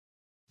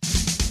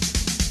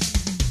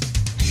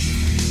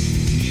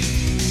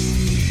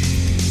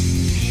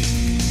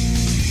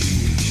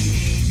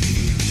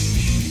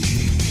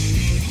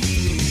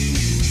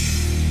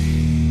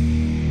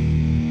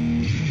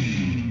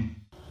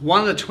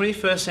One of the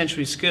 21st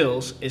century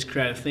skills is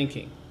creative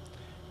thinking.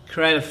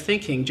 Creative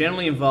thinking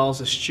generally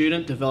involves a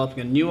student developing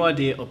a new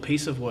idea or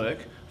piece of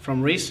work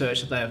from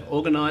research that they have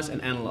organised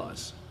and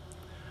analysed.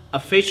 A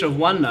feature of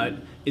OneNote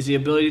is the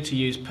ability to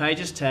use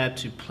Pages tab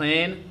to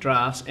plan,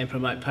 drafts and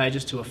promote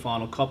pages to a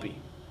final copy.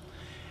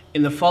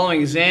 In the following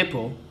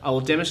example, I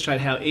will demonstrate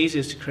how easy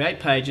it is to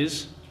create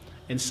pages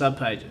and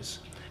subpages,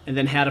 and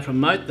then how to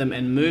promote them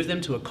and move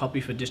them to a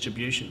copy for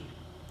distribution.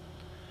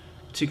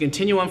 To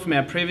continue on from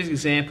our previous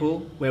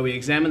example, where we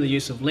examine the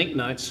use of link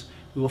notes,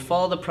 we will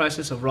follow the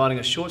process of writing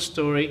a short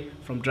story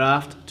from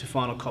draft to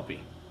final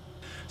copy.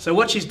 So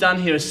what she's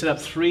done here is set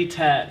up 3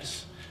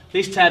 tabs.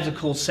 These tabs are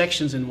called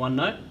sections in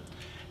OneNote,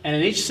 and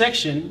in each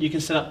section you can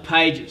set up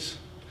pages.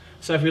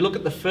 So if we look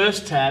at the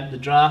first tab, the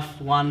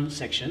draft 1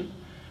 section,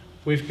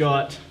 we've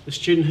got the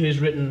student who's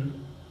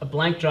written a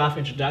blank draft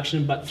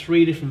introduction but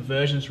 3 different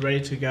versions ready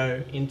to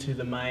go into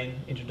the main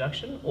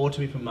introduction or to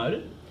be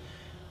promoted.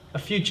 A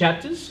few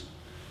chapters.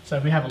 So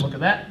if we have a look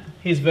at that,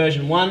 here's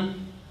version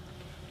 1,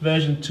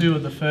 version 2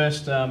 of the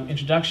first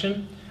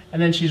introduction,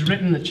 and then she's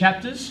written the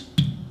chapters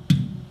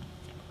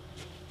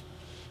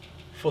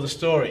for the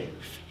story.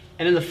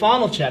 And in the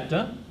final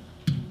chapter,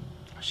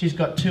 she's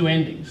got 2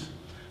 endings.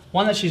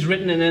 One that she's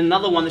written and then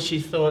another one that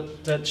she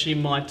thought that she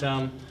might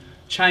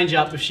change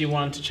up if she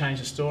wanted to change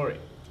the story.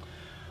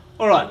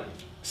 Alright,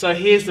 so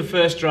here's the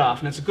first draft,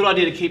 and it's a good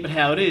idea to keep it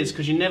how it is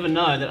because you never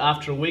know that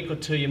after a week or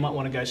 2 you might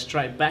want to go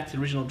straight back to the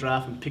original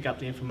draft and pick up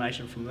the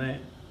information from there.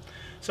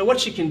 So what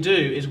she can do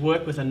is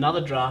work with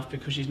another draft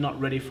because she's not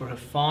ready for her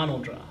final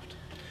draft.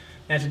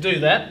 Now to do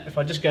that, if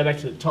I just go back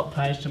to the top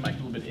page to make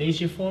it a little bit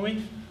easier for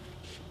me,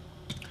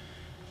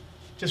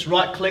 just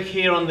right click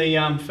here on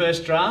the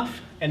first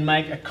draft and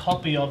make a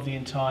copy of the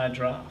entire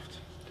draft.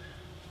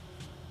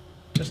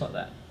 Just like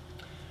that.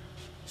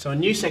 So a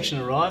new section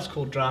arrives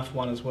called draft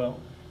 1 as well.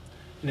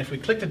 And if we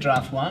click the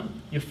draft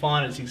 1, you'll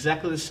find it's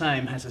exactly the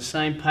same, has the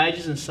same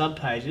pages and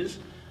subpages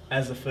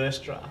as the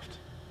first draft.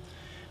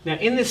 Now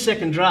in this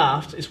second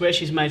draft is where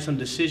she's made some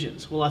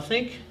decisions. Well, I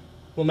think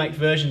we'll make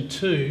version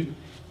 2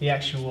 the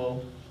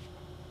actual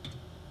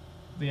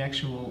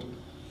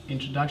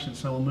introduction,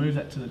 so we'll move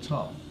that to the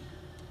top.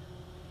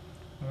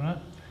 Alright?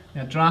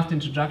 Now draft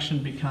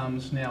introduction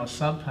becomes now a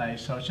subpage,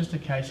 so it's just a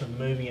case of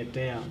moving it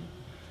down.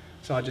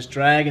 So I just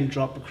drag and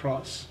drop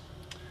across.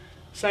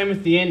 Same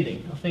with the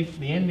ending. I think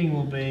the ending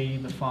will be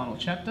the final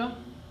chapter,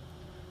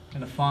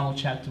 and the final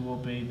chapter will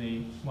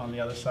be one of the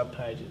other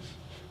subpages.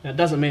 Now it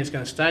doesn't mean it's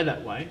going to stay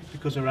that way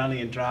because we're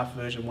only in draft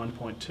version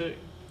 1.2.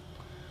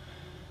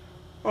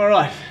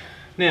 Alright,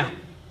 now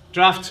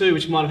draft 2,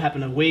 which might have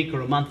happened a week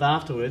or a month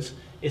afterwards,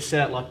 is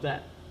set out like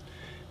that.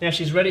 Now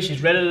she's ready,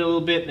 she's read it a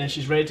little bit and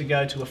she's ready to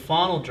go to a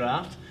final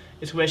draft.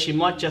 It's where she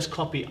might just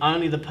copy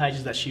only the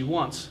pages that she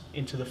wants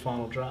into the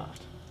final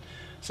draft.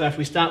 So if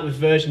we start with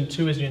version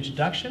 2 as the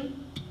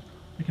introduction,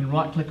 we can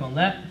right click on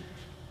that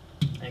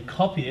and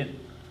copy it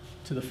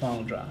to the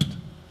final draft.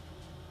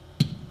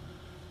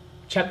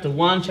 Chapter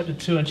 1, Chapter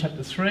 2 and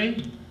Chapter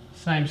 3,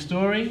 same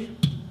story,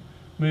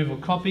 move or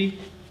copy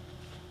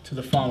to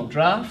the final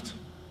draft,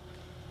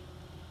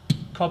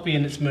 copy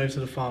and it's moved to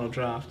the final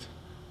draft.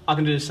 I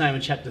can do the same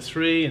with Chapter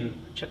 3 and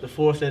Chapter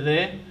 4 if they're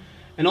there.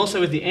 And also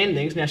with the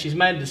endings, now she's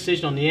made a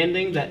decision on the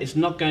ending that it's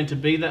not going to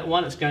be that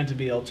one, it's going to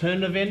be the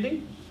alternative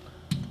ending.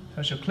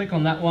 So she'll click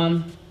on that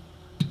one,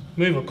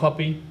 move or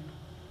copy,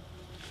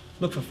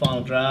 look for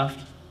final draft,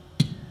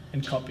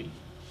 and copy.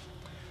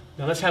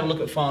 Now let's have a look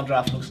at what final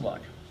draft looks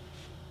like.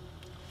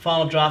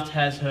 Final draft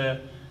has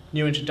her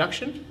new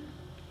introduction.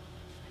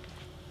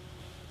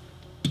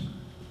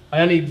 I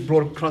only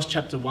brought across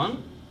Chapter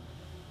 1.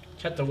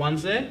 Chapter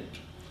 1's there.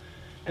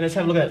 And let's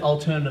have a look at that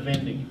alternative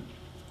ending.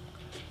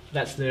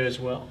 That's there as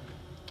well.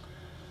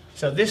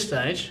 So at this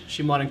stage,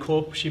 she might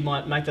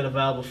make that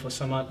available for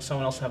someone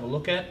else to have a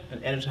look at,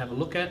 an editor to have a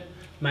look at,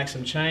 make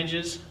some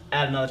changes,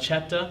 add another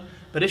chapter.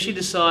 But if she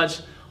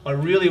decides, I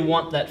really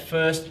want that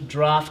first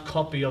draft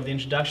copy of the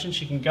introduction,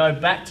 she can go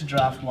back to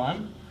draft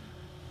 1,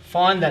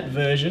 find that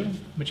version,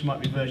 which might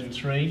be version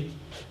 3,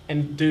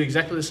 and do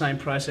exactly the same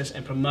process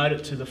and promote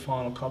it to the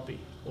final copy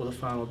or the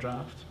final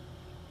draft.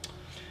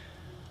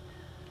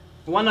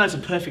 OneNote's a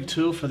perfect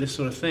tool for this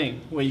sort of thing,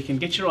 where you can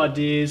get your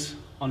ideas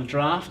on a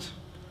draft,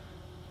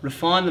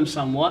 refine them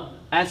somewhat,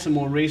 add some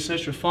more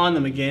research, refine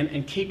them again,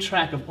 and keep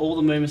track of all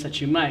the movements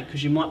that you make,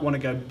 because you might want to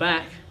go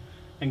back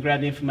and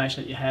grab the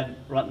information that you had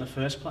right in the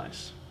first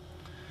place.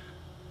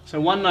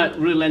 So OneNote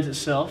really lends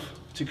itself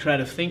to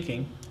creative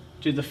thinking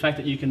due to the fact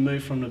that you can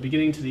move from the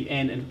beginning to the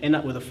end and end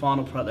up with a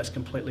final product that's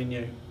completely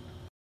new.